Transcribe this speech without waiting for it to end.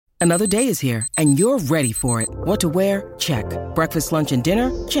Another day is here, and you're ready for it. What to wear? Check. Breakfast, lunch, and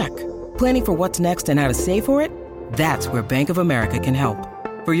dinner? Check. Planning for what's next and how to save for it? That's where Bank of America can help.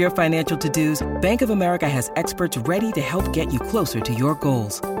 For your financial to-dos, Bank of America has experts ready to help get you closer to your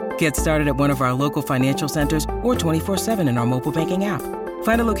goals. Get started at one of our local financial centers or 24/7 in our mobile banking app.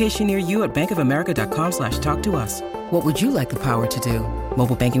 Find a location near you at bankofamerica.com/talktous. What would you like the power to do?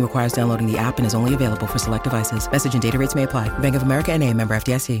 Mobile banking requires downloading the app and is only available for select devices. Message and data rates may apply. Bank of America N.A., member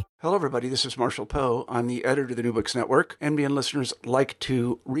FDIC. Hello, everybody. This is Marshall Poe. I'm the editor of the New Books Network. NBN listeners like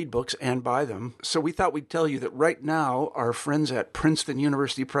to read books and buy them. So we thought we'd tell you that right now, our friends at Princeton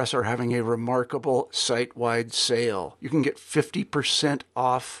University Press are having a remarkable site-wide sale. You can get 50%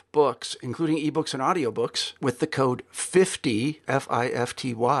 off books, including ebooks and audiobooks, with the code 50,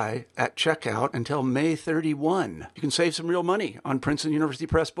 F-I-F-T-Y, at checkout until May 31. You can save some real money on Princeton University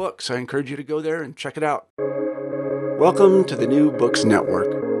Press books. I encourage you to go there and check it out. Welcome to the New Books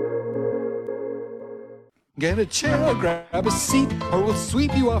Network. Get a chair, grab a seat, or we'll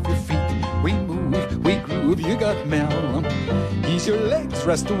sweep you off your feet. We move, we groove, you got Mel. Ease your legs,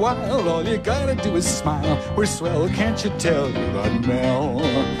 rest a while, all you gotta do is smile. We're swell, can't you tell, you got Mel.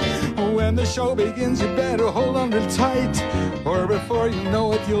 When the show begins, you better hold on real tight, or before you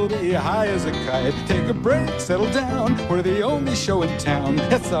know it, you'll be high as a kite. Take a break, settle down, we're the only show in town.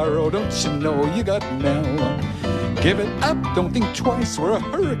 SRO, don't you know, you got Mel. Give it up, don't think twice, we're a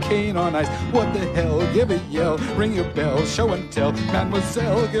hurricane on ice. What the hell, give a yell, ring your bell, show and tell.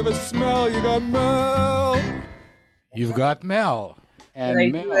 Mademoiselle, give a smell, you got Mel. You've got Mel.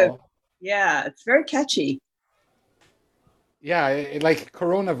 And Mel. Yeah, it's very catchy. Yeah, like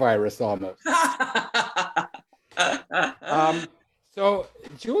coronavirus almost. So,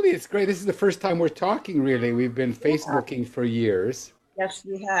 Julie, it's great. This is the first time we're talking, really. We've been Facebooking for years. Yes,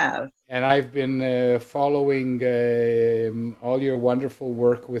 we have. And I've been following all your wonderful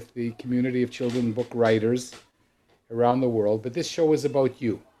work with the community of children book writers around the world. But this show is about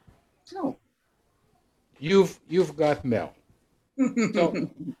you. Oh. You've got Mel.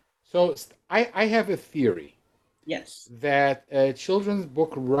 So I have a theory. Yes. That children's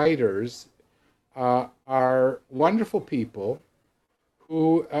book writers are wonderful people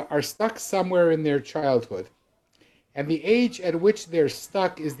who are stuck somewhere in their childhood. And the age at which they're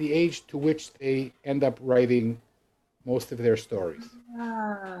stuck is the age to which they end up writing most of their stories.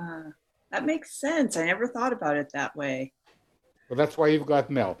 Ah, that makes sense. I never thought about it that way. Well, that's why you've got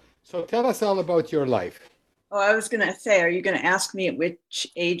Mel. So tell us all about your life. Oh, I was going to say, are you going to ask me at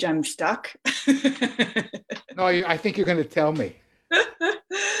which age I'm stuck? No, I think you're going to tell me.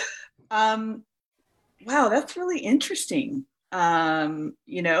 Wow, that's really interesting.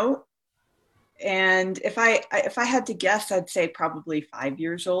 And if I had to guess, I'd say probably 5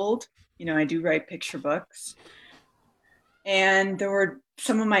 years old. I do write picture books. And there were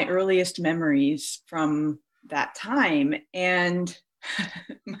some of my earliest memories from that time. And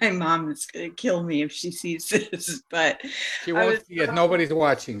my mom is going to kill me if she sees this, but she won't see it. Nobody's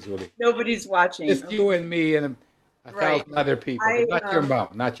watching, Julie. Nobody's watching. Just you and me and a thousand other people.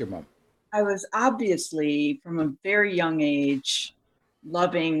 Not your mom. I was obviously, from a very young age,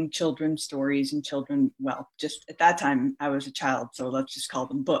 loving children's stories and just at that time I was a child, so let's just call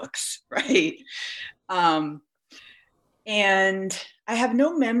them books, right? And I have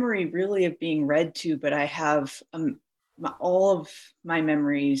no memory really of being read to, but I have all of my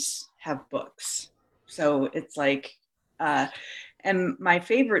memories have books. So it's like, and my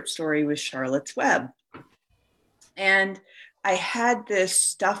favorite story was Charlotte's Web. And I had this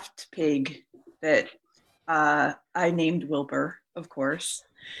stuffed pig that I named Wilbur, of course.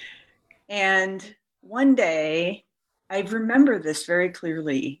 And one day, I remember this very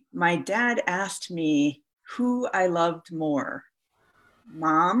clearly. My dad asked me who I loved more,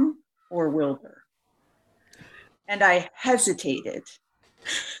 Mom or Wilbur? And I hesitated.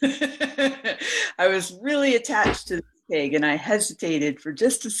 I was really attached to this pig, and I hesitated for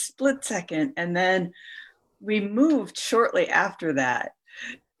just a split second. And then we moved shortly after that.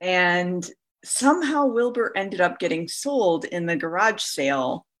 And somehow Wilbur ended up getting sold in the garage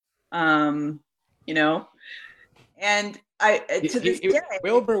sale, and to this day,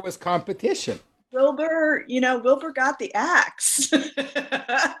 Wilbur was competition. Wilbur got the axe.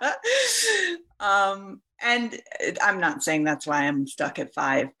 And I'm not saying that's why I'm stuck at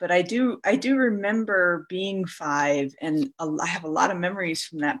 5, but I do remember being 5, and I have a lot of memories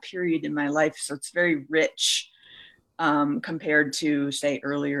from that period in my life. So it's very rich compared to, say,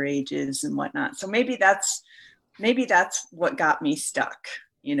 earlier ages and whatnot. So maybe that's what got me stuck,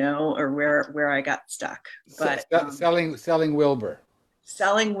 or where I got stuck. But selling Wilbur.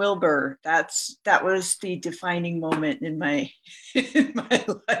 selling Wilbur. That was the defining moment in my in my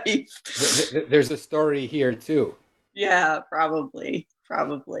life. There's a story here too. Yeah, probably.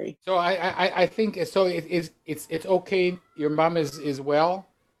 So I think so. It's okay. Your mom is well.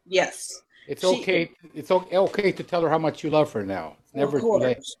 Yes, It's she is. okay. It's okay to tell her how much you love her now. It's Of never too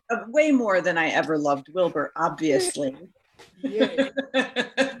late. course, way more than I ever loved Wilbur, obviously. Yeah.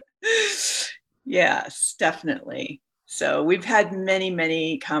 Yes, definitely. So we've had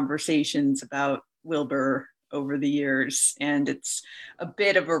many conversations about Wilbur over the years, and it's a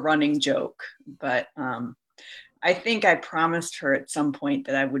bit of a running joke, but I think I promised her at some point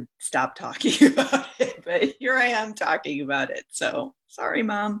that I would stop talking about it, but here I am talking about it. So sorry,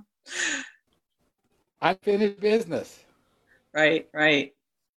 Mom. Unfinished business. Right.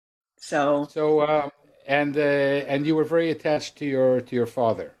 So So and you were very attached to your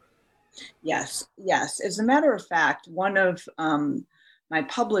father. yes. As a matter of fact, one of my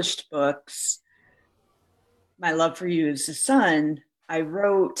published books, My Love for You is the Sun, I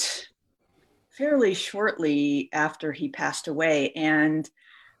wrote fairly shortly after he passed away. And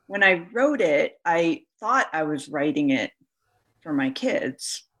when I wrote it, I thought I was writing it for my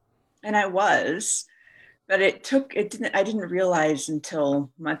kids, and I was, but I didn't realize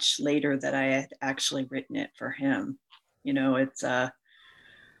until much later that I had actually written it for him. You know, it's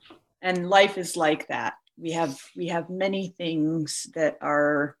and life is like that. We have many things that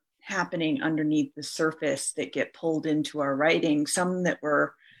are happening underneath the surface that get pulled into our writing, some that we're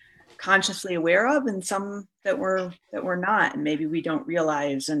consciously aware of and some that we're not, and maybe we don't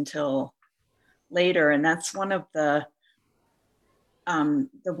realize until later. And that's one of the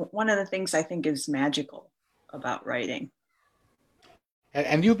one of the things I think is magical about writing.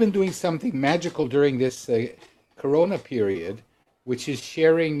 And you've been doing something magical during this Corona period, which is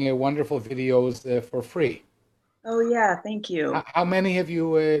sharing wonderful videos for free. Oh yeah, thank you. How many have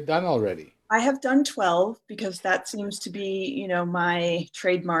you done already? I have done 12 because that seems to be, my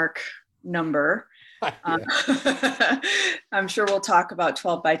trademark number. Yeah. I'm sure we'll talk about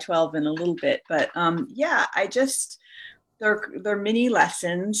 12 by 12 in a little bit, but yeah, they're mini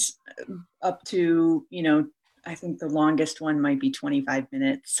lessons up to, I think the longest one might be 25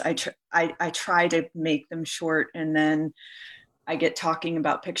 minutes. I try to make them short, and then I get talking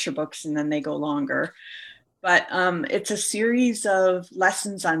about picture books and then they go longer. But it's a series of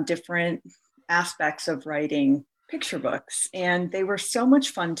lessons on different aspects of writing picture books, and they were so much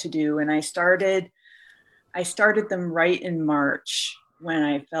fun to do. And I started them right in March, when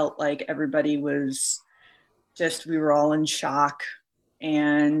I felt like everybody was we were all in shock,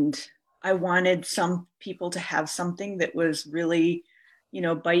 and I wanted some people to have something that was really,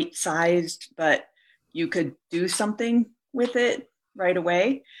 bite-sized, but you could do something with it right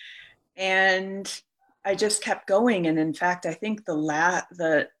away. And I just kept going. And in fact, I think the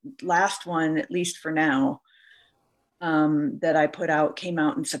last one, at least for now, that I put out came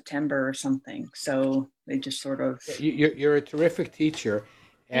out in September or something. So they just sort of. You're a terrific teacher,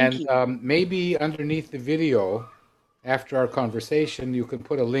 Thank and you. maybe underneath the video, after our conversation, you can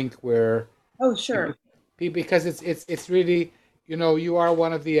put a link where Oh, sure. because it's really, you are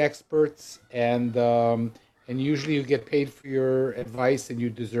one of the experts, and usually you get paid for your advice, and you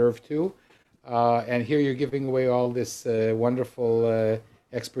deserve to. And here you're giving away all this wonderful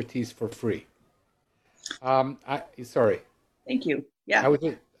expertise for free. Sorry, Thank you. Yeah.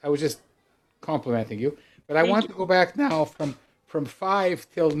 I was just complimenting you, but I Thank want to go back now from five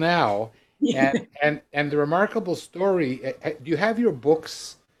till now, you. and the remarkable story. Do you have your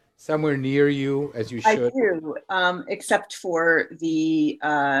books somewhere near you, as you I should? do, except for the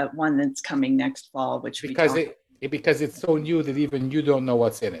one that's coming next fall, which we Because don't. because it's so new that even you don't know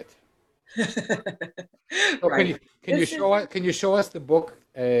what's in it. So Right. This is, can you show us the book?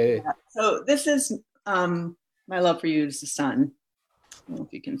 yeah. So this is My Love for You is the Sun. I don't know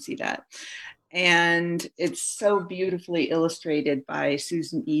if you can see that. And it's so beautifully illustrated by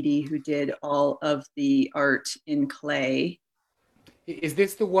Susan Eady, who did all of the art in clay. Is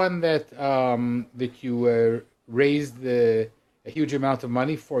this the one that you raised a huge amount of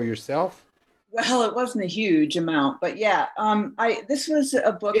money for yourself? Well, it wasn't a huge amount, but yeah, this was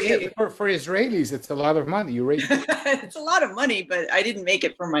a book that For Israelis, it's a lot of money. You raised it. it's a lot of money, but I didn't make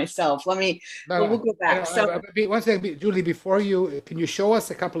it for myself. Let me, No, well, we'll no. go back. So, One second, Julie. Before you, can you show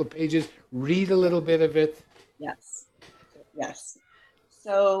us a couple of pages? Read a little bit of it. yes.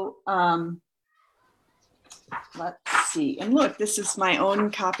 So, let's see. And look, this is my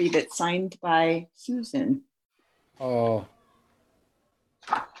own copy that's signed by Susan. Oh,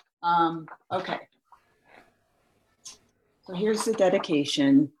 Okay. So here's the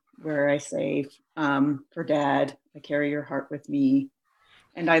dedication where I say, for Dad, I carry your heart with me.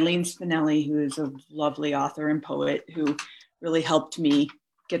 and Eileen Spinelli, who is a lovely author and poet who really helped me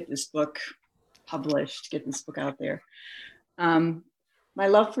get this book published, get this book out there. My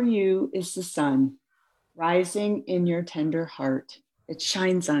love for you is the sun rising in your tender heart. It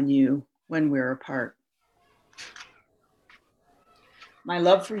shines on you when we're apart. My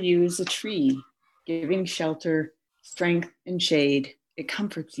love for you is a tree, giving shelter, strength, and shade. It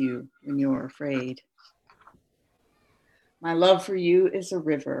comforts you when you're afraid. My love for you is a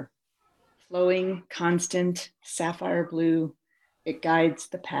river, flowing, constant, sapphire blue. It guides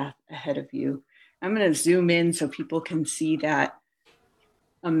the path ahead of you. I'm going to zoom in so people can see that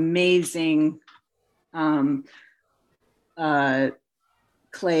amazing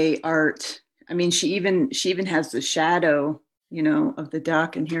clay art. I mean, she even has the shadow, of the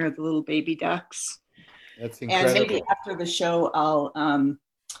duck, and here are the little baby ducks. That's incredible. And maybe after the show, I'll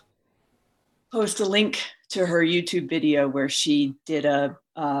post a link to her YouTube video where she did a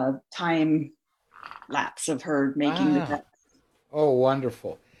time lapse of her making the ducks. Oh,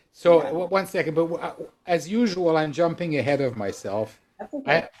 wonderful. So yeah. 1 second, but as usual, I'm jumping ahead of myself. That's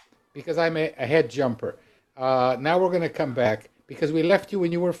okay. Because I'm a head jumper. Now we're going to come back because we left you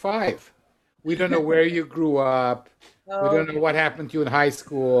when you were 5. We don't know where you grew up. We don't know what happened to you in high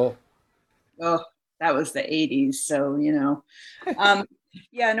school. Oh, that was the 80s. So, I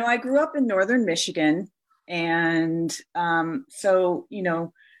grew up in northern Michigan. And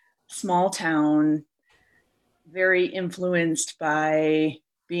small town, very influenced by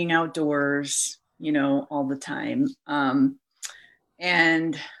being outdoors, all the time.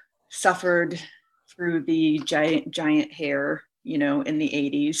 And suffered through the giant hair, in the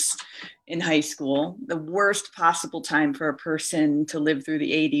 80s in high school. The worst possible time for a person to live through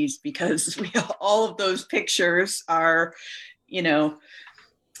the 80s because all of those pictures are, and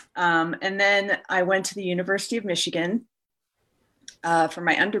then I went to the University of Michigan for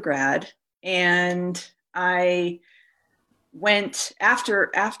my undergrad, and I went after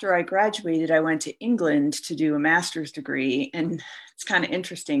I graduated, I went to England to do a master's degree, and it's kind of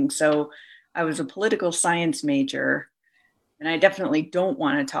interesting. So I was a political science major, and I definitely don't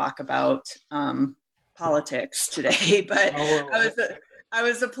want to talk about politics today, but I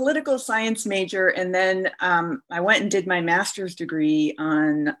was a political science major, and then I went and did my master's degree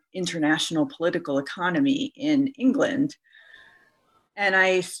on international political economy in England. And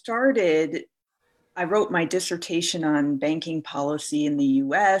I wrote my dissertation on banking policy in the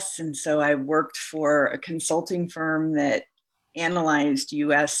US. And so I worked for a consulting firm that analyzed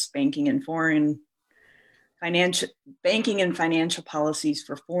US banking and financial policies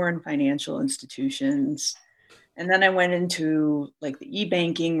for foreign financial institutions. And then I went into like the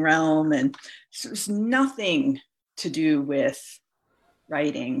e-banking realm, and so it was nothing to do with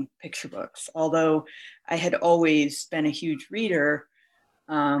writing picture books, although I had always been a huge reader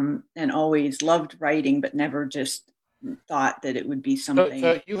and always loved writing, but never just thought that it would be something.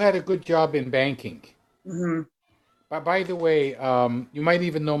 So you had a good job in banking. Mm-hmm. But by the way, you might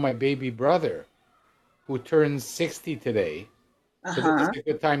even know my baby brother, who turns 60 today. So this is a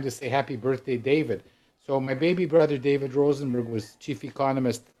good time to say happy birthday, David. So my baby brother, David Rosenberg, was chief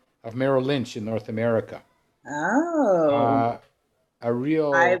economist of Merrill Lynch in North America. Oh. I'm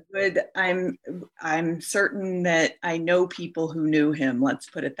certain that I know people who knew him. Let's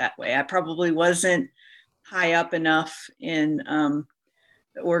put it that way. I probably wasn't high up enough in the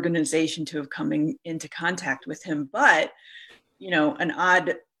organization to have come into contact with him. But, an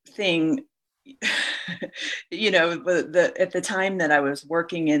odd thing, at the time that I was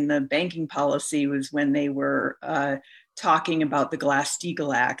working in the banking policy was when they were talking about the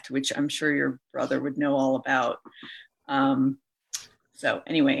Glass-Steagall Act, which I'm sure your brother would know all about. So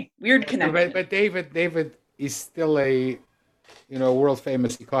anyway, weird connection. But David is still a, world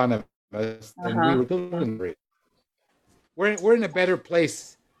famous economist, and we were doing great. We're in a better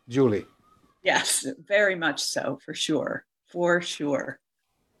place, Julie. Yes, very much so, for sure.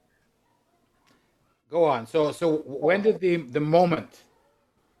 Go on. So when did the moment?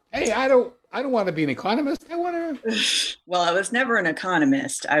 Hey, I don't want to be an economist. I want to. Well, I was never an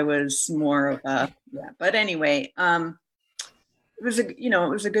economist. I was more of a But anyway, it was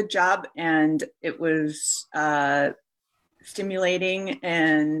a good job, and it was stimulating,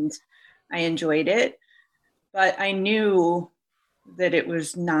 and I enjoyed it. But I knew that it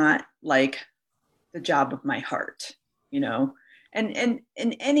was not like the job of my heart, And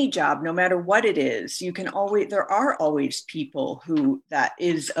in any job, no matter what it is, there are always people who that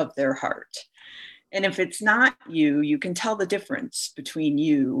is of their heart. And if it's not you, you can tell the difference between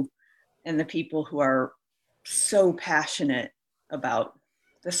you and the people who are so passionate about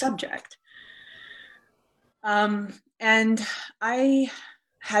the subject. And I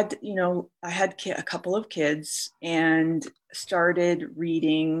had, I had a couple of kids and started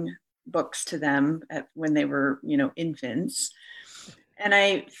reading books to them when they were, infants. And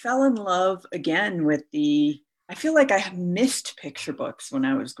I fell in love again with I feel like I have missed picture books when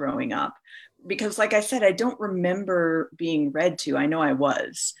I was growing up because, like I said, I don't remember being read to. I know I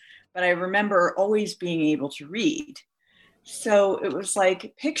was, but I remember always being able to read. So it was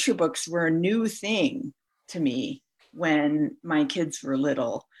like picture books were a new thing to me when my kids were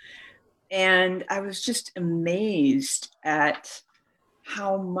little. And I was just amazed at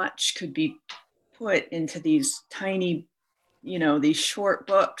how much could be put into these tiny, these short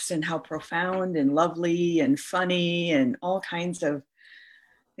books, and how profound and lovely and funny and all kinds of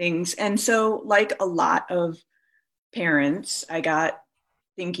things. And so, like a lot of parents, I got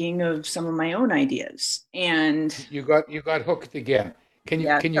thinking of some of my own ideas. And You got hooked again. Can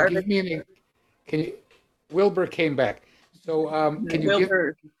you give me can you Wilbur came back. So can you give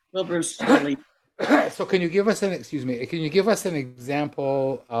Wilbur's totally. so can you give us an excuse me, can you give us an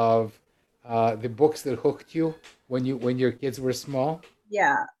example of the books that hooked you when your kids were small?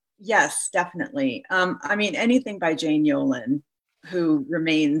 Yeah, yes, definitely. I mean, anything by Jane Yolen, who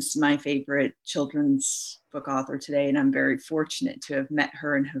remains my favorite children's book author today, and I'm very fortunate to have met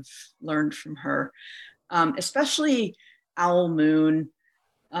her and have learned from her. Especially Owl Moon.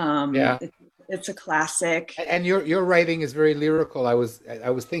 Yeah. It's a classic. And your writing is very lyrical. I was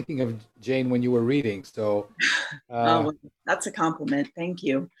thinking of Jane when you were reading. So Oh, well, that's a compliment. Thank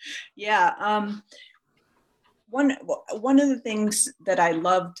you. Yeah. One of the things that I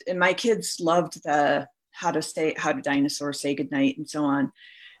loved, and my kids loved the how to dinosaurs say goodnight and so on.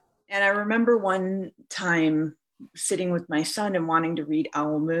 And I remember one time sitting with my son and wanting to read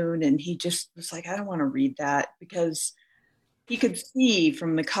Owl Moon, and he just was like, I don't want to read that, because he could see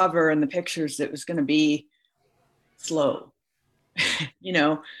from the cover and the pictures that it was going to be slow,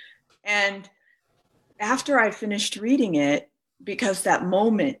 And after I finished reading it, because that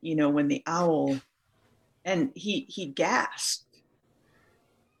moment, when the owl, and he gasped.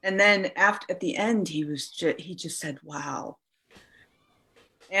 And then at the end, he just said, wow.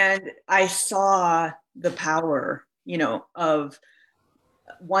 And I saw the power, of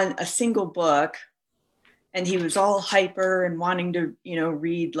a single book. And he was all hyper and wanting to,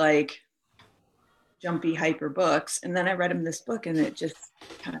 read like jumpy hyper books. And then I read him this book, and it just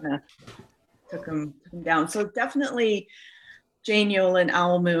kind of took him down. So definitely Jane Yolen,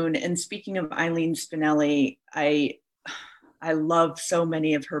 Owl Moon. And speaking of Eileen Spinelli, I love so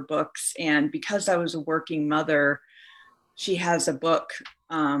many of her books. And because I was a working mother, she has a book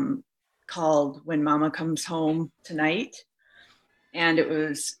called When Mama Comes Home Tonight. And it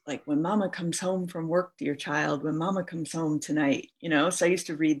was like, when Mama comes home from work, dear child, when Mama comes home tonight, so I used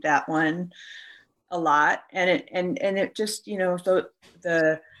to read that one a lot. And it just, so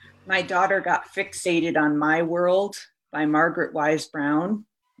my daughter got fixated on My World by Margaret Wise Brown,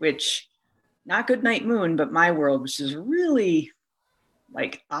 which, not Goodnight Moon, but My World, which is a really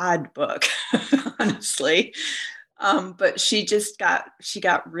like odd book, honestly. But she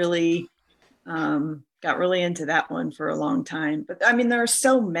got really into that one for a long time. But I mean, there are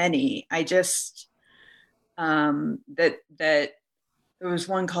so many. I just that there was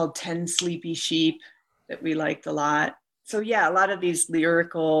one called 10 Sleepy Sheep that we liked a lot. So yeah, a lot of these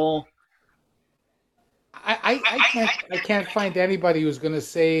lyrical. I can't find anybody who's going to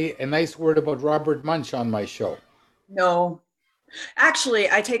say a nice word about Robert Munch on my show. No, actually,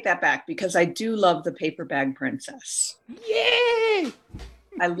 I take that back, because I do love The Paper Bag Princess. Yay!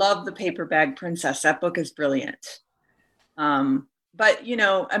 I love The Paper Bag Princess. That book is brilliant. But,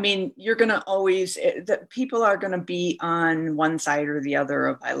 I mean, you're going to always, people are going to be on one side or the other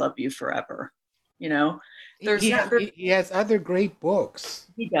of I Love You Forever. He has other great books.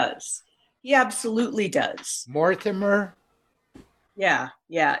 He does. He absolutely does. Mortimer. Yeah.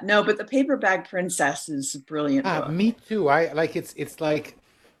 No, but The Paper Bag Princess is a brilliant book. Me too. I like it's like,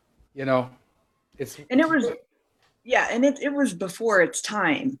 it's. And it was. Yeah, and it was before its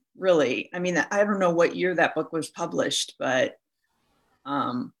time, really. I mean, I don't know what year that book was published, but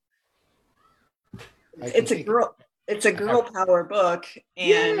it's a girl power book,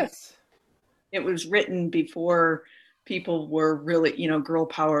 and yes, it was written before people were really, girl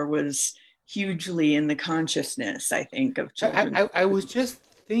power was hugely in the consciousness, I think, of children. I was just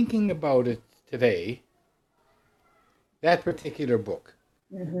thinking about it today, that particular book.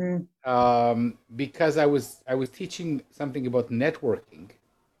 Mm-hmm. Because I was teaching something about networking,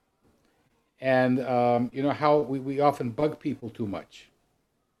 and how we often bug people too much.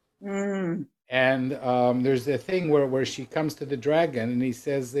 Mm. And there's a thing where she comes to the dragon, and he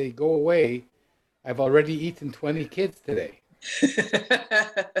says, "They go away. I've already eaten 20 kids today."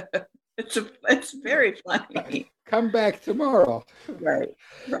 It's very funny. Come back tomorrow. Right,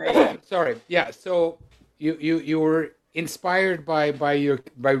 right. Sorry. Yeah. So you were inspired by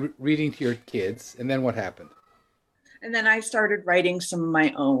reading to your kids, and then what happened? And then I started writing some of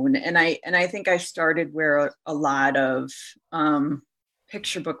my own, and I think I started where a lot of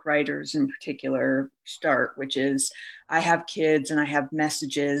picture book writers in particular start, which is I have kids and I have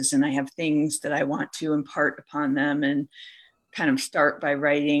messages and I have things that I want to impart upon them, and kind of start by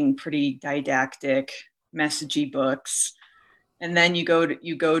writing pretty didactic, messagey books. And then you go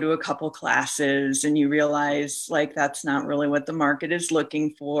to a couple classes and you realize like that's not really what the market is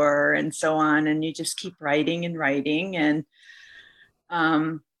looking for, and so on, and you just keep writing and writing, and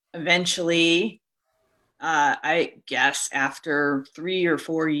eventually I guess after 3 or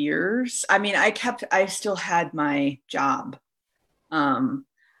 4 years, I mean, I still had my job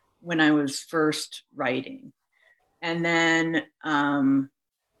when I was first writing, and then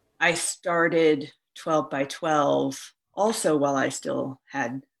I started 12 by 12 also while I still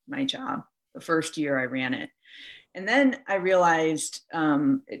had my job. The first year I ran it. And then I realized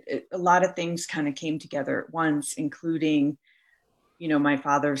a lot of things kind of came together at once, including, my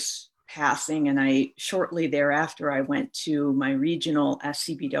father's passing. And shortly thereafter, I went to my regional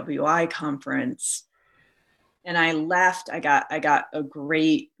SCBWI conference, and I left. I got a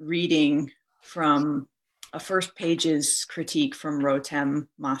great reading from a first pages critique from Rotem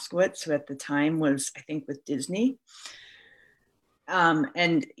Moskowitz, who at the time was, I think, with Disney.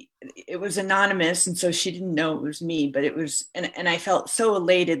 And it was anonymous, and so she didn't know it was me, but it was, and I felt so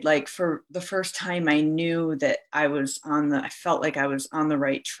elated, like for the first time I knew that I felt like I was on the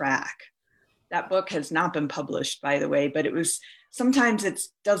right track. That book has not been published, by the way, but it was, sometimes it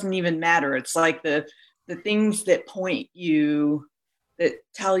doesn't even matter. It's like the things that point you, that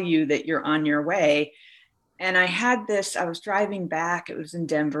tell you that you're on your way. And I was driving back, it was in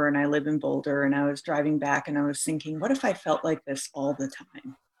Denver and I live in Boulder, and I was driving back and I was thinking, what if I felt like this all the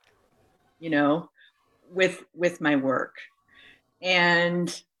time, with my work?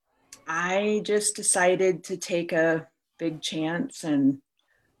 And I just decided to take a big chance and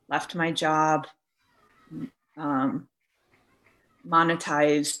left my job,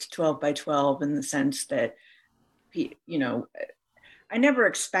 monetized 12 by 12 in the sense that, I never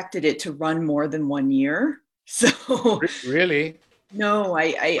expected it to run more than 1 year. So Really? no,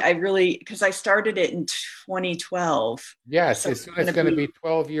 I really, because I started it in 2012. Yes, So it's going to be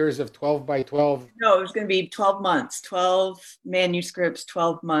 12 years of 12 by 12. No, it was going to be 12 months, 12 manuscripts,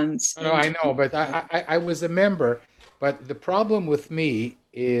 12 months. No, I know, but I was a member. But the problem with me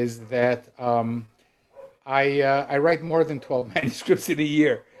is that I write more than 12 manuscripts in a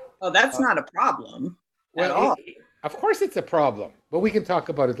year. Oh, that's not a problem at all. Of course it's a problem, but we can talk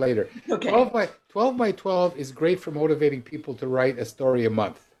about it later. Okay. 12 by 12 is great for motivating people to write a story a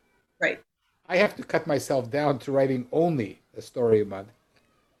month. Right. I have to cut myself down to writing only a story a month.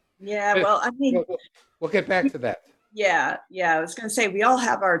 Yeah, well, I mean, we'll get back to that. Yeah. I was going to say we all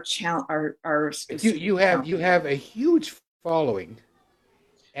have our challenge, our specific You have a huge following,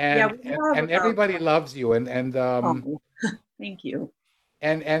 and everybody loves you, and thank you.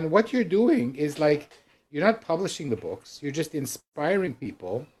 And what you're doing is like, you're not publishing the books, you're just inspiring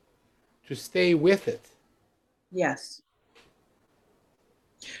people to stay with it. Yes.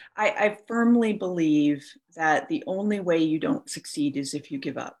 I firmly believe that the only way you don't succeed is if you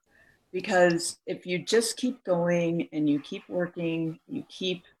give up. Because if you just keep going and you keep working, you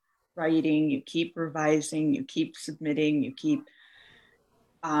keep writing, you keep revising, you keep submitting, you keep,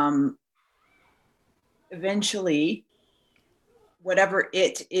 eventually, whatever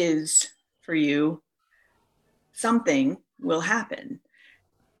it is for you, something will happen.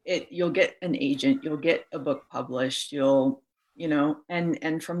 You'll get an agent, you'll get a book published,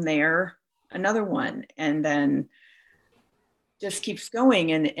 and from there, another one, and then just keeps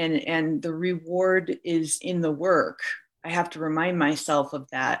going, and the reward is in the work. I have to remind myself of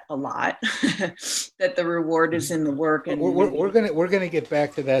that a lot, that the reward is in the work. And we're gonna get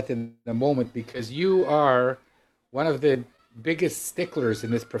back to that in a moment, because you are one of the biggest sticklers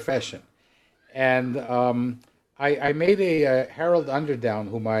in this profession, and I made a Harold Underdown,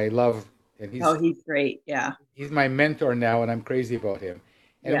 whom I love, and he's great. Yeah, he's my mentor now, and I'm crazy about him.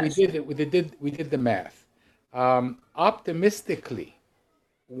 And yes. We did the math. Optimistically,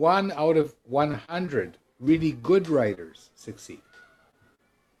 1 out of 100 really good writers succeed,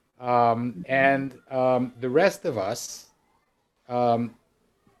 and the rest of us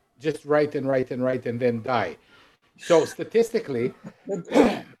just write and then die. So statistically,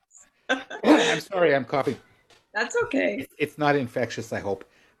 I'm sorry, I'm coughing. That's okay. It's not infectious, I hope.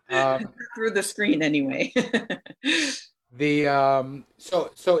 Through the screen anyway. The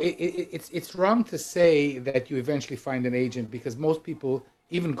it's wrong to say that you eventually find an agent because most people,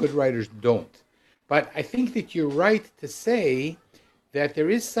 even good writers, don't. But I think that you're right to say that there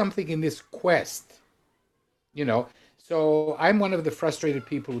is something in this quest, you know. So I'm one of the frustrated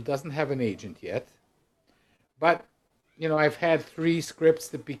people who doesn't have an agent yet. But I've had 3 scripts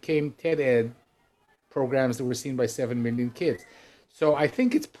that became TED Ed programs that were seen by 7 million kids. So I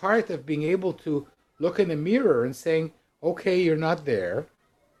think it's part of being able to look in the mirror and saying, okay, you're not there,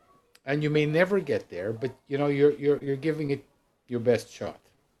 and you may never get there, but you're giving it your best shot.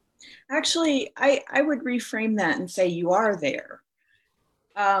 Actually, I would reframe that and say you are there,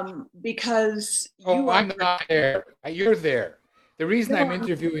 because Oh, you are. I'm not there. You're there. The reason I'm No,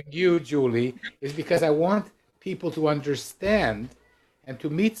 interviewing you, Julie, is because I want people to understand and to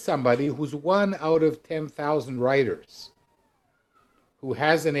meet somebody who's one out of 10,000 writers, who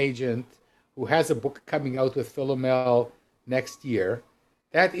has an agent, who has a book coming out with Philomel next year.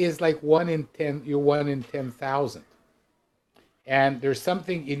 That is like 1 in 10. You're 1 in 10,000, and there's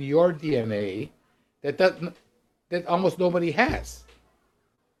something in your DNA that almost nobody has.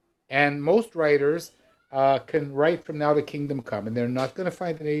 And most writers can write from now to kingdom come, and they're not going to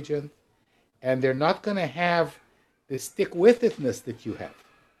find an agent, and they're not going to have the stick with itness that you have,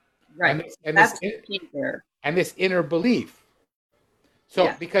 right. and That's the key there. this inner belief. So,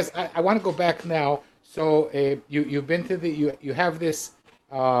 Yeah. because I want to go back now. So, you've been to you have this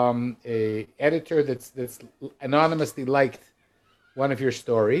a editor that's anonymously liked one of your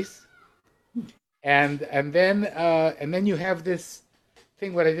stories, and then you have this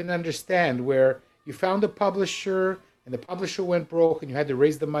thing what I didn't understand, where you found a publisher and the publisher went broke and you had to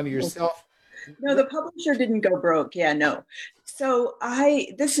raise the money yourself. No, the publisher didn't go broke. Yeah, no. So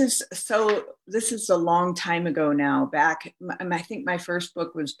this is a long time ago now. Back, I think my first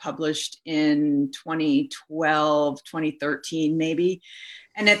book was published in 2012, 2013, maybe.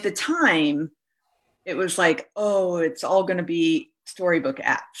 And at the time, it was like, oh, it's all going to be storybook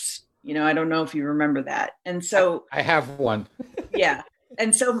apps. I don't know if you remember that. And so I have one. yeah.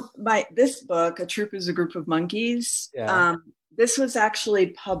 And so this book, A Troop is a Group of Monkeys, Yeah. this was actually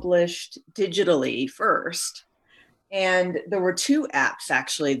published digitally first. And there were 2 apps,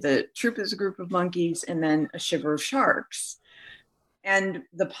 actually. The Troop is a Group of Monkeys and then A Shiver of Sharks. And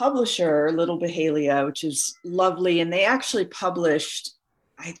the publisher, Little Behalia, which is lovely, and they actually published,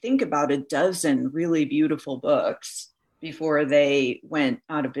 I think, about a dozen really beautiful books before they went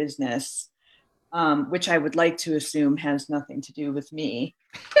out of business. Which I would like to assume has nothing to do with me.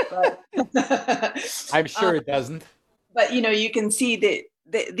 But, I'm sure it doesn't. But, you can see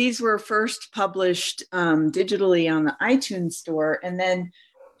that these were first published digitally on the iTunes store. And then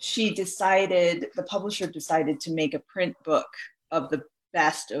the publisher decided to make a print book of the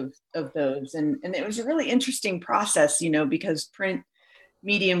best of those. And it was a really interesting process, because print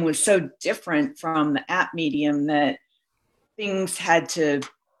medium was so different from the app medium that things had to,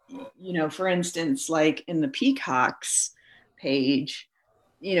 for instance, like in the Peacocks page,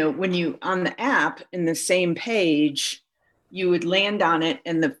 when you on the app in the same page, you would land on it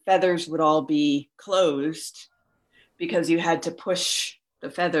and the feathers would all be closed because you had to push the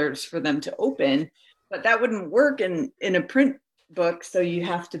feathers for them to open. But that wouldn't work in a print book. So you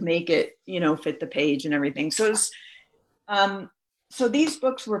have to make it, fit the page and everything. So so these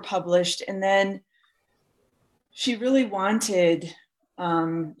books were published, and then she really wanted,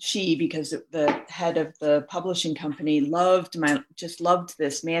 because the head of the publishing company just loved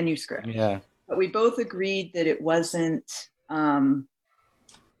this manuscript. Yeah. But we both agreed that it wasn't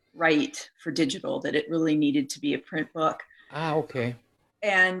right for digital, that it really needed to be a print book. Okay.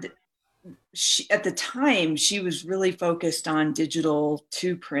 And at the time, she was really focused on digital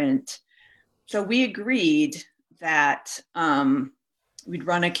to print. So we agreed that we'd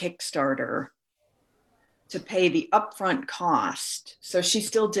run a Kickstarter to pay the upfront cost. So she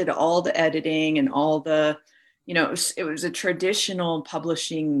still did all the editing and all the, it was a traditional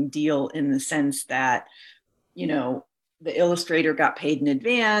publishing deal in the sense that, the illustrator got paid in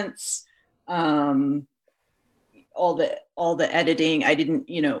advance, all the editing. I didn't,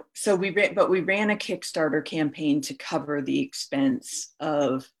 so we ran a Kickstarter campaign to cover the expense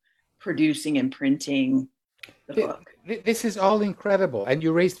of producing and printing the book. This is all incredible. And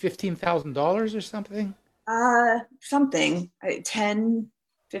you raised $15,000 or something? Something, 10,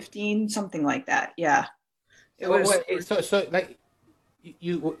 15, something like that. Yeah. So like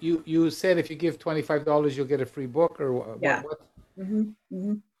you said, if you give $25, you'll get a free book, or what? Yeah. Mm-hmm.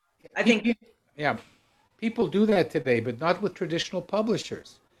 Mm-hmm. I think. Yeah. People do that today, but not with traditional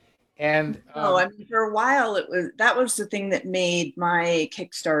publishers. And for a while that was the thing that made my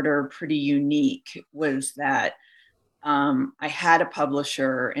Kickstarter pretty unique, was that I had a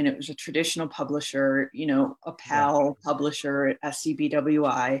publisher, and it was a traditional publisher, a PAL publisher at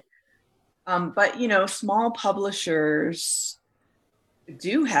SCBWI. But, small publishers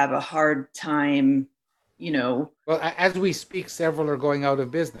do have a hard time, Well, as we speak, several are going out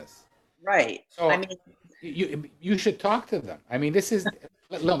of business. right. So I mean, you should talk to them. I mean,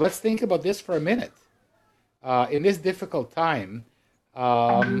 let's think about this for a minute. In this difficult time,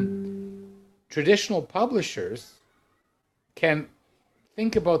 traditional publishers can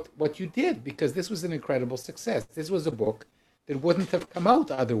think about what you did, because this was an incredible success. This was a book that wouldn't have come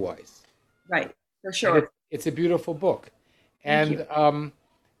out otherwise. right, for sure. It's a beautiful book. Thank And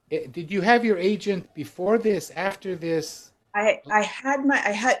did you have your agent before this, after this? I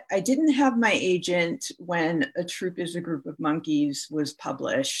didn't have my agent when A Troop is a Group of Monkeys was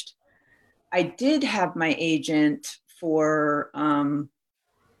published. I did have my agent for My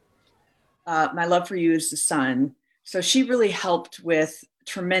Love for You is the Sun. So she really helped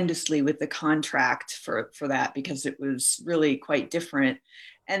tremendously with the contract for that, because it was really quite different.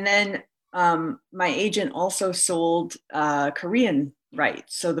 And then my agent also sold Korean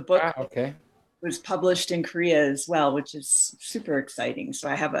rights. So the book was published in Korea as well, which is super exciting. So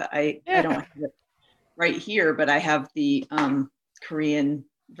I have I don't have it right here, but I have the Korean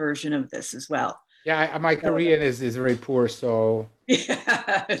version of this as well. Yeah, my Korean is very poor, so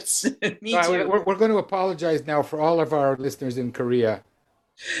yes, me too. We're going to apologize now for all of our listeners in Korea.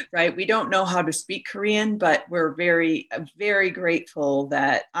 Right, we don't know how to speak Korean, but we're very, very grateful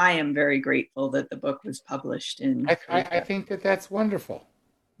that I am very grateful that the book was published in. I think that's wonderful.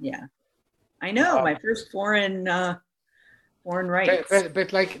 Yeah, I know, my first foreign rights. But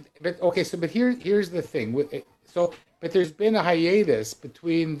here's the thing. But there's been a hiatus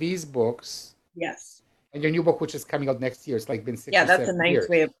between these books. Yes. And your new book, which is coming out next year. It's like been 6 or 7 years. Yeah, that's a nice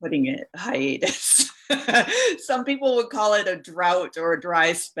way of putting it, hiatus. Some people would call it a drought or a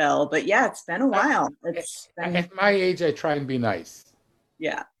dry spell, but yeah, it's been a while. At my age, I try and be nice.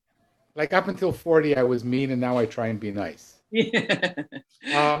 Yeah. Like up until 40, I was mean, and now I try and be nice.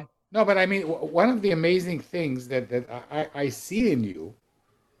 Yeah. No, but I mean, one of the amazing things that I see in you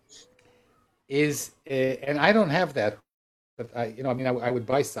is, and I don't have that, but I would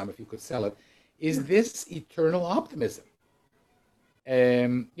buy some if you could sell it, is this eternal optimism.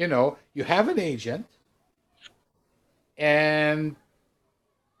 You have an agent, and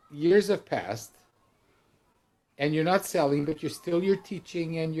years have passed, and you're not selling, but you're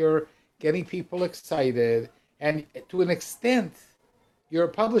teaching, and you're getting people excited, and to an extent, you're a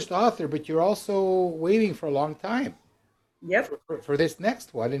published author, but you're also waiting for a long time. Yep. For this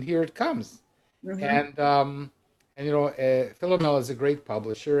next one, and here it comes. Mm-hmm. And Philomel is a great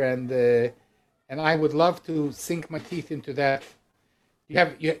publisher, and I would love to sink my teeth into that. You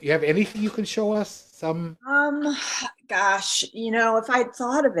have anything you can show us? Some? Gosh, if I'd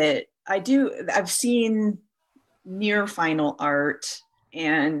thought of it, I do. I've seen near final art,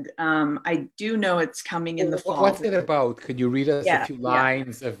 and I do know it's coming in the fall. What's it about? Could you read us a few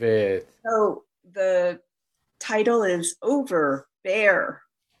lines of it? So the title is Over, Bear,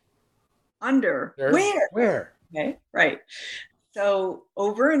 Under, Where? Okay, right. So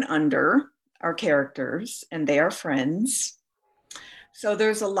Over and Under are characters, and they are friends. So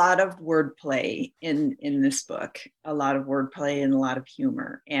there's a lot of wordplay in this book, a lot of wordplay and a lot of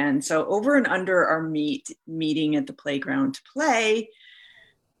humor. And so Over and Under are meeting at the playground to play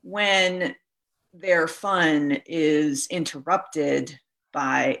when their fun is interrupted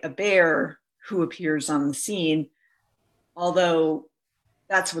by a bear who appears on the scene, although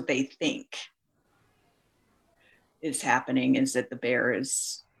that's what they think is happening, is that the bear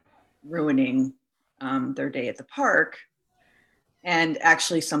is ruining their day at the park. And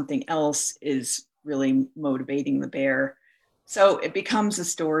actually something else is really motivating the bear. So it becomes a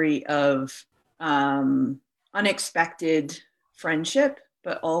story of unexpected friendship,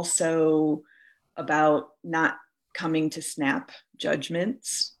 but also about not coming to snap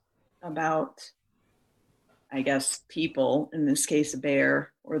judgments about, I guess, people, in this case, a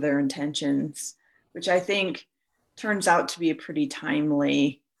bear, or their intentions, which I think turns out to be a pretty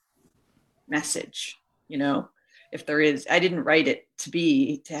timely message, if there is. I didn't write it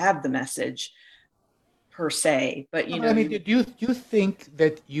to have the message per se, but do you think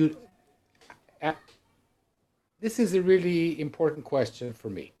that this is a really important question for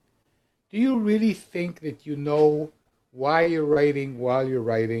me. Do you really think that you know why you're writing while you're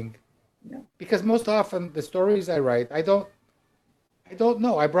writing? No. Because most often the stories I write, I don't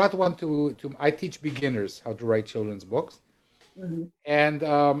know. I brought one to I teach beginners how to write children's books. Mm-hmm. And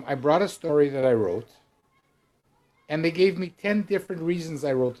I brought a story that I wrote, and they gave me 10 different reasons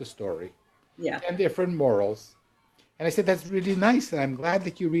I wrote the story. Yeah. 10 different morals. And I said, that's really nice. And I'm glad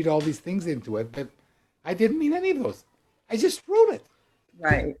that you read all these things into it. But I didn't mean any of those. I just wrote it.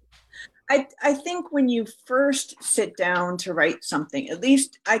 Right. I think when you first sit down to write something, at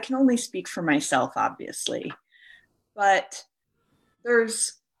least I can only speak for myself, obviously, but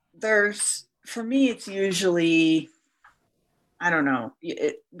there's for me, it's usually, I don't know,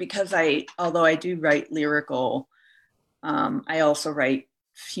 because although I do write lyrical, I also write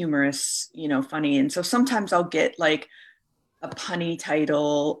humorous, funny. And so sometimes I'll get like a punny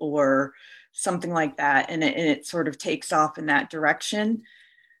title or something like that. And it sort of takes off in that direction.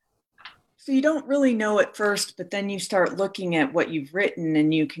 So you don't really know at first, but then you start looking at what you've written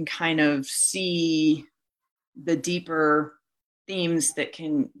and you can kind of see the deeper themes that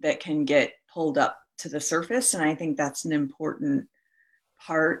can get pulled up to the surface. And I think that's an important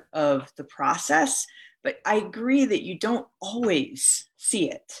part of the process. But I agree that you don't always see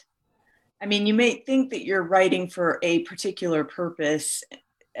it. I mean, you may think that you're writing for a particular purpose,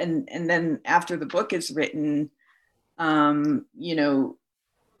 and then after the book is written,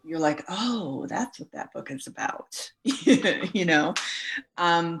 you're like, oh, that's what that book is about.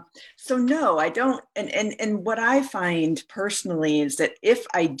 So no, I don't. And what I find personally is that if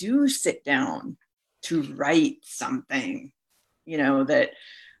I do sit down to write something, that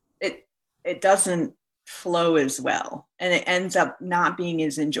it doesn't flow as well, and it ends up not being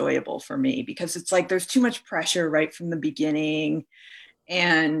as enjoyable for me, because it's like there's too much pressure right from the beginning.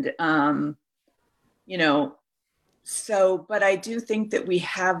 And but I do think that we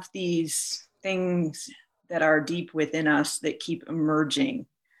have these things that are deep within us that keep emerging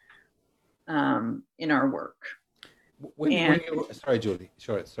in our work. Sorry, Julie.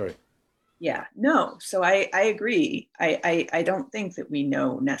 Sorry. Yeah, no. So I agree. I don't think that we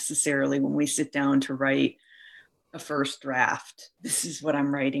know necessarily when we sit down to write a first draft, this is what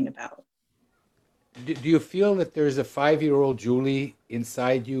I'm writing about. Do you feel that there's a 5-year-old Julie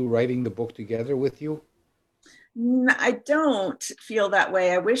inside you writing the book together with you? I don't feel that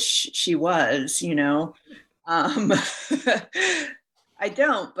way. I wish she was, I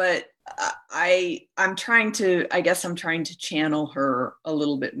don't, but I'm trying to channel her a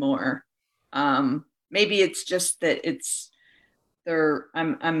little bit more. Maybe it's just that it's there.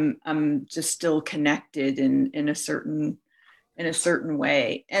 I'm just still connected in a certain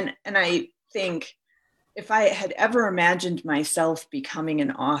way. And I think if I had ever imagined myself becoming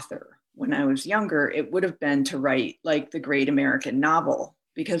an author when I was younger, it would have been to write like the great American novel,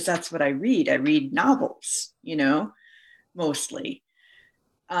 because that's what I read. I read novels, mostly.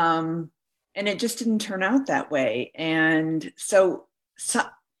 And it just didn't turn out that way. And so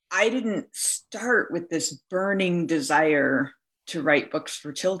I didn't start with this burning desire to write books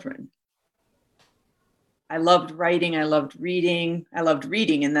for children. I loved writing. I loved reading. I loved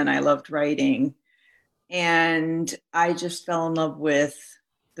reading, and then I loved writing. And I just fell in love with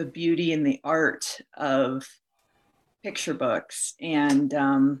the beauty and the art of picture books. And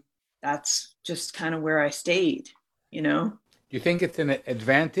that's just kind of where I stayed, Do you think it's an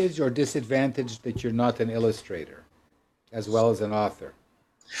advantage or disadvantage that you're not an illustrator as well as an author?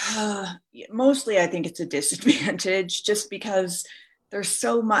 Mostly, I think it's a disadvantage, just because there's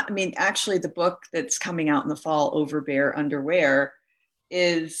so much. I mean, actually, the book that's coming out in the fall, Over Bare Underwear,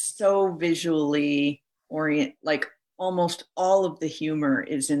 is so visually oriented. Like almost all of the humor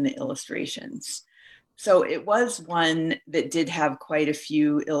is in the illustrations. So it was one that did have quite a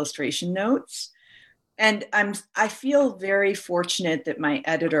few illustration notes. And I feel very fortunate that my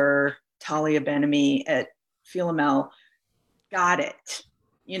editor, Talia Benamy at Philomel, got it,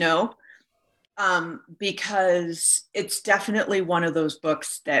 because it's definitely one of those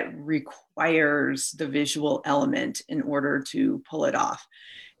books that requires the visual element in order to pull it off.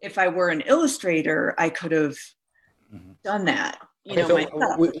 If I were an illustrator, I could have done that,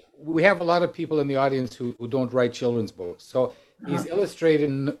 myself. We have a lot of people in the audience who don't write children's books. So these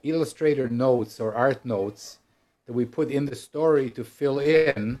illustrator notes or art notes that we put in the story to fill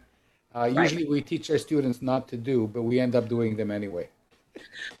in, usually we teach our students not to do, but we end up doing them anyway.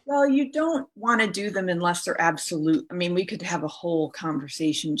 Well, you don't want to do them unless they're absolute. I mean, we could have a whole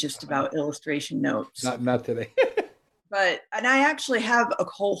conversation just about illustration notes. Not today. And I actually have a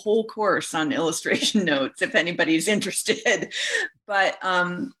whole course on illustration notes if anybody's interested. But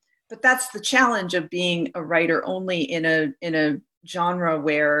that's the challenge of being a writer only in a genre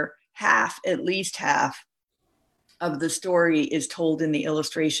where at least half of the story is told in the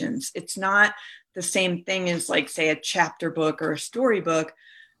illustrations. It's not the same thing as, like, say, a chapter book or a storybook,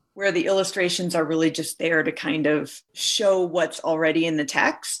 where the illustrations are really just there to kind of show what's already in the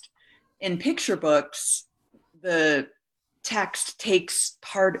text. In picture books, the text takes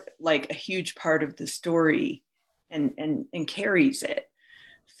a huge part of the story and carries it.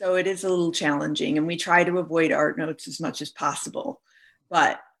 So it is a little challenging, and we try to avoid art notes as much as possible.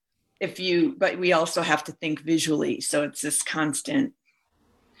 But we also have to think visually. So it's this constant.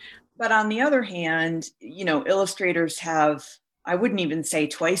 But on the other hand, illustrators have, I wouldn't even say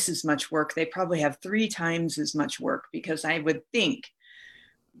twice as much work. They probably have 3 times as much work, because I would think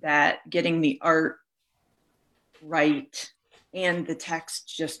that getting the art right and the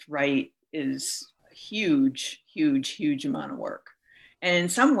text just right is a huge, huge, huge amount of work. And in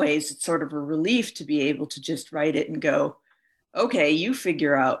some ways, it's sort of a relief to be able to just write it and go, okay, you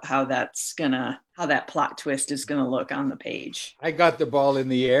figure out how that plot twist is gonna look on the page. I got the ball in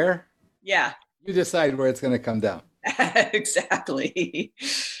the air. Yeah. You decide where it's going to come down. Exactly.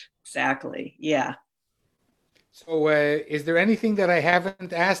 Exactly. Yeah. So, is there anything that I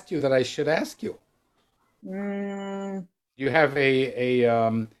haven't asked you that I should ask you? You have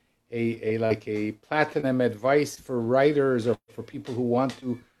a platinum advice for writers or for people who want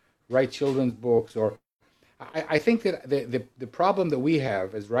to write children's books? Or I think that the problem that we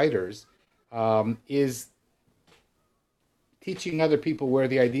have as writers is teaching other people where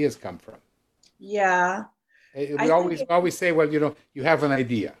the ideas come from. Yeah. We always say, well, you have an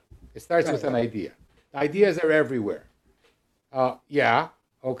idea. It starts with an idea. Ideas are everywhere. Yeah,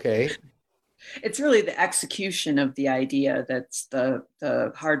 okay. It's really the execution of the idea that's the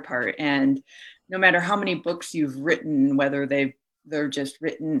hard part. And no matter how many books you've written, whether they're just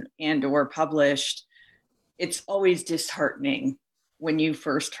written and or published, it's always disheartening when you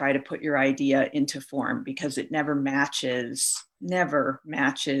first try to put your idea into form, because it never matches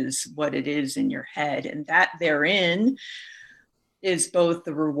what it is in your head. And that therein is both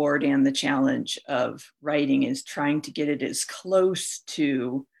the reward and the challenge of writing, is trying to get it as close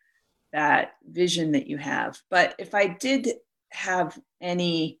to that vision that you have. But if I did have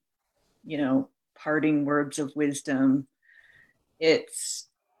any, parting words of wisdom, it's,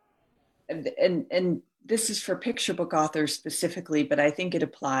 and this is for picture book authors specifically, but I think it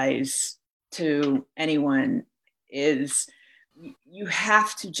applies to anyone, is you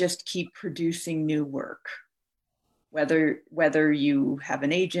have to just keep producing new work. Whether you have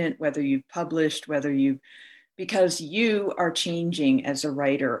an agent, whether you've published, because you are changing as a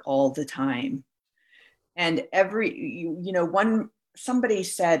writer all the time. And somebody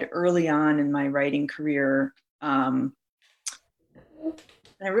said early on in my writing career, and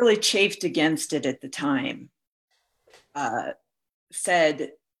I really chafed against it at the time,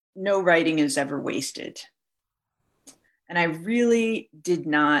 said, no writing is ever wasted. And I really did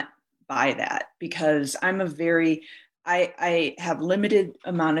not buy that, because I have limited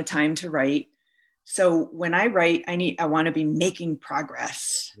amount of time to write. So when I write, I want to be making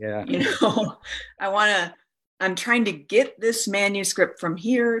progress. Yeah. I'm trying to get this manuscript from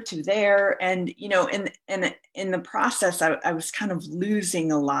here to there. And, in the process, I was kind of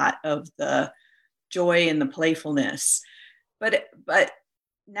losing a lot of the joy and the playfulness. But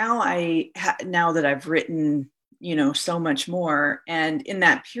now that I've written, so much more. And in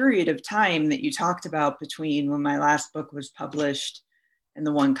that period of time that you talked about between when my last book was published and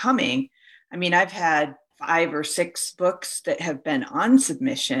the one coming, I've had 5 or 6 books that have been on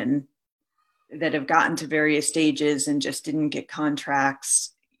submission that have gotten to various stages and just didn't get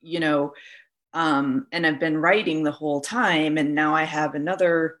contracts, and I've been writing the whole time. And now I have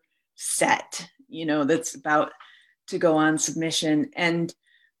another set, that's about to go on submission. And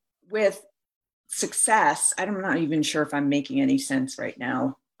with success, I'm not even sure if I'm making any sense right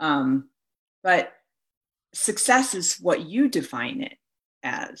now. But success is what you define it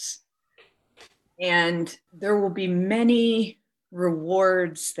as. And there will be many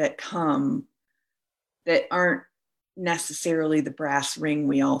rewards that come that aren't necessarily the brass ring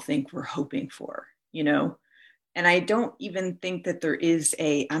we all think we're hoping for, And I don't even think that there is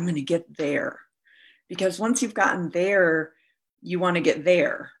I'm going to get there, because once you've gotten there, you want to get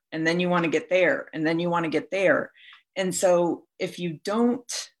there, and then you want to get there, and then you want to get there. And so if you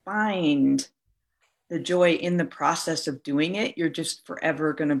don't find the joy in the process of doing it, you're just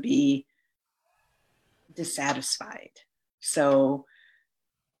forever going to be dissatisfied. So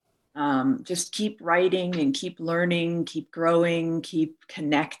just keep writing and keep learning, keep growing, keep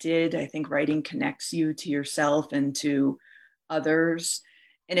connected. I think writing connects you to yourself and to others,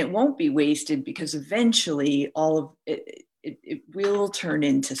 and it won't be wasted, because eventually all of it will turn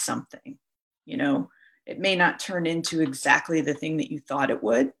into something. It may not turn into exactly the thing that you thought it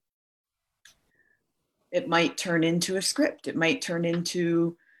would. It might turn into a script. It might turn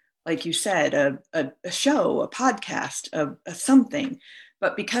into, like you said, a show, a podcast, a something.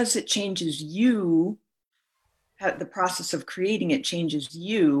 But because it changes you, the process of creating it changes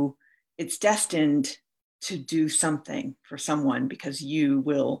you, it's destined to do something for someone because you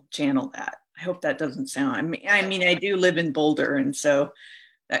will channel that. I hope that doesn't sound, I mean, I do live in Boulder, and so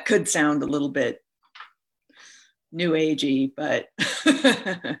that could sound a little bit new agey, but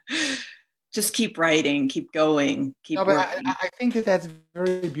just keep writing, keep going, keep No, but working. I think that that's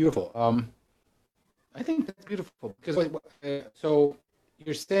very beautiful. I think that's beautiful because so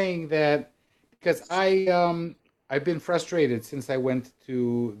you're saying that because I've been frustrated since I went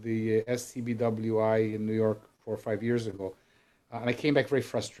to the SCBWI in New York 4 or 5 years ago, and I came back very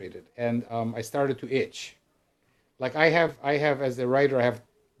frustrated, and I started to itch. Like I have as a writer, I have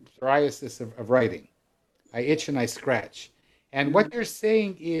psoriasis of writing. I itch and I scratch, and what you're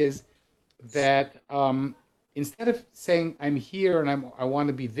saying is that instead of saying I'm here and I want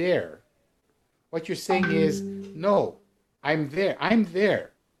to be there, what you're saying is no, I'm there. I'm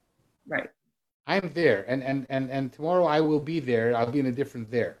there. Right. I'm there, and tomorrow I will be there. I'll be in a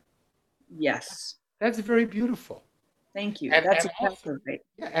different there. Yes. That's very beautiful. Thank you. And That's and also, exactly right.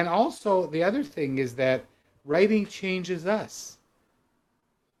 yeah, and also the other thing is that writing changes us.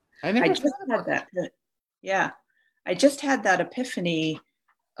 I I never just thought had about that. that. Yeah. I just had that epiphany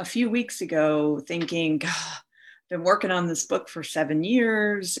a few weeks ago thinking, God, I've been working on this book for 7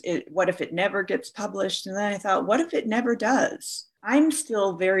 years. What if it never gets published? And then I thought, what if it never does? I'm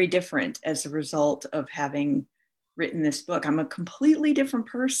still very different as a result of having written this book. I'm a completely different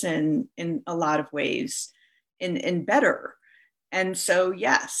person in a lot of ways, and better. And so,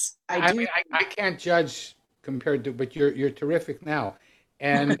 yes, I I do. mean, I can't judge compared to, but you're terrific now,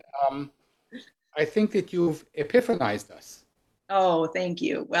 and I think that you've epiphanized us. Oh, thank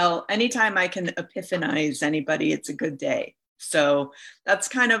you. Well, anytime I can epiphanize anybody, it's a good day. So that's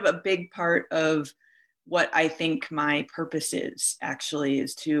kind of a big part of what I think my purpose is actually,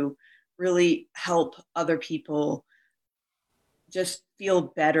 is to really help other people just feel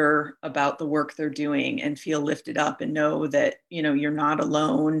better about the work they're doing and feel lifted up and know that, you're not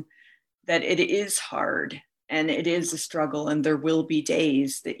alone, that it is hard and it is a struggle, and there will be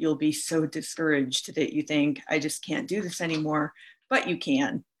days that you'll be so discouraged that you think, I just can't do this anymore. But you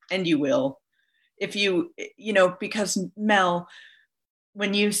can, and you will, if because Mel,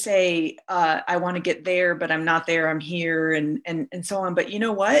 when you say, I want to get there but I'm not there, I'm here, and so on. But you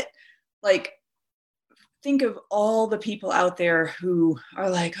know what, like, think of all the people out there who are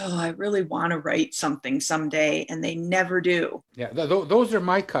like, oh, I really want to write something someday, and they never do. Yeah, those are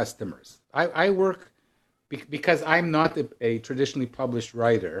my customers. I work because I'm not a traditionally published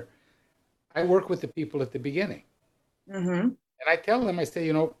writer. I work with the people at the beginning, Mm-hmm. and I tell them, I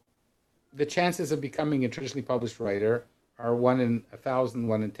say, the chances of becoming a traditionally published writer are 1 in 1,000,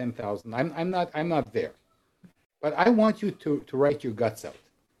 1 in 10,000. I'm not there, but I want you to write your guts out.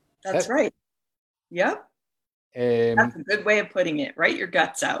 That's That right. Yep. um, That's a good way of putting it. Write your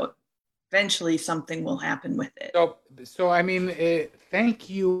guts out. Eventually, something will happen with it. so I mean, thank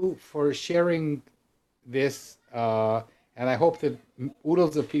you for sharing this, and I hope that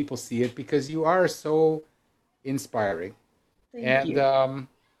oodles of people see it because you are so inspiring. Thank And you.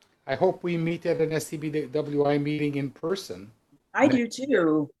 I hope we meet at an SCBWI meeting in person. I do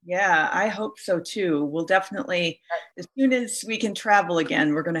too. Yeah, I hope so too. We'll definitely, as soon as we can travel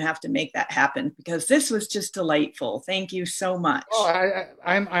again, we're going to have to make that happen, because this was just delightful. Thank you so Oh, much.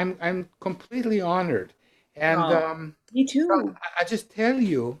 I'm completely honored, and Oh, me so too. I just tell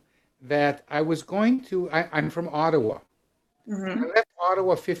you that I was going to. I'm from Ottawa. I Hmm. left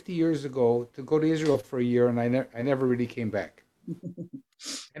Ottawa 50 years ago to go to Israel for a year, and I never really came back.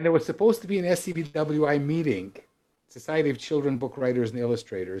 And there was supposed to be an SCBWI meeting, Society of Children Book Writers and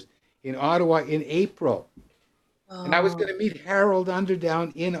Illustrators, in Ottawa in April. And I was Oh, going to meet Harold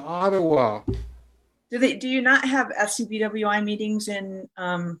Underdown in Ottawa. do you not have SCBWI meetings in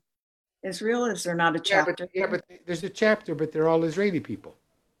Israel? Is there not a chapter Yeah, there? but there's a chapter, but they're all Israeli people.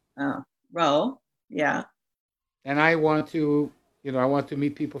 Oh, well, yeah, And I want to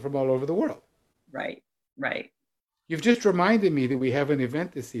meet people from all over the world. right, right. You've just reminded me that we have an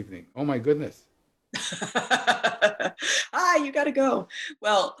event this evening. Oh my goodness. You got to go.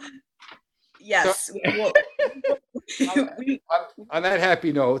 Well, So yes, we, on that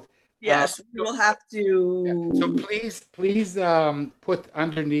happy note, uh, yes, we will have yeah, so to. please put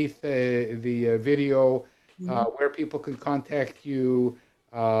underneath the video where people can contact you,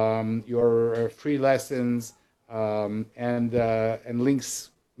 your free lessons, and links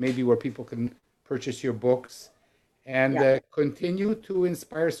maybe where people can purchase your books and Yeah, continue to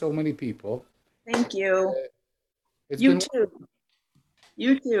inspire so many people. thank you. It's You been too.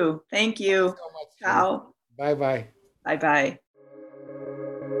 You too. Thank thanks you. so much, Jenny. Ciao. Bye bye. Bye bye.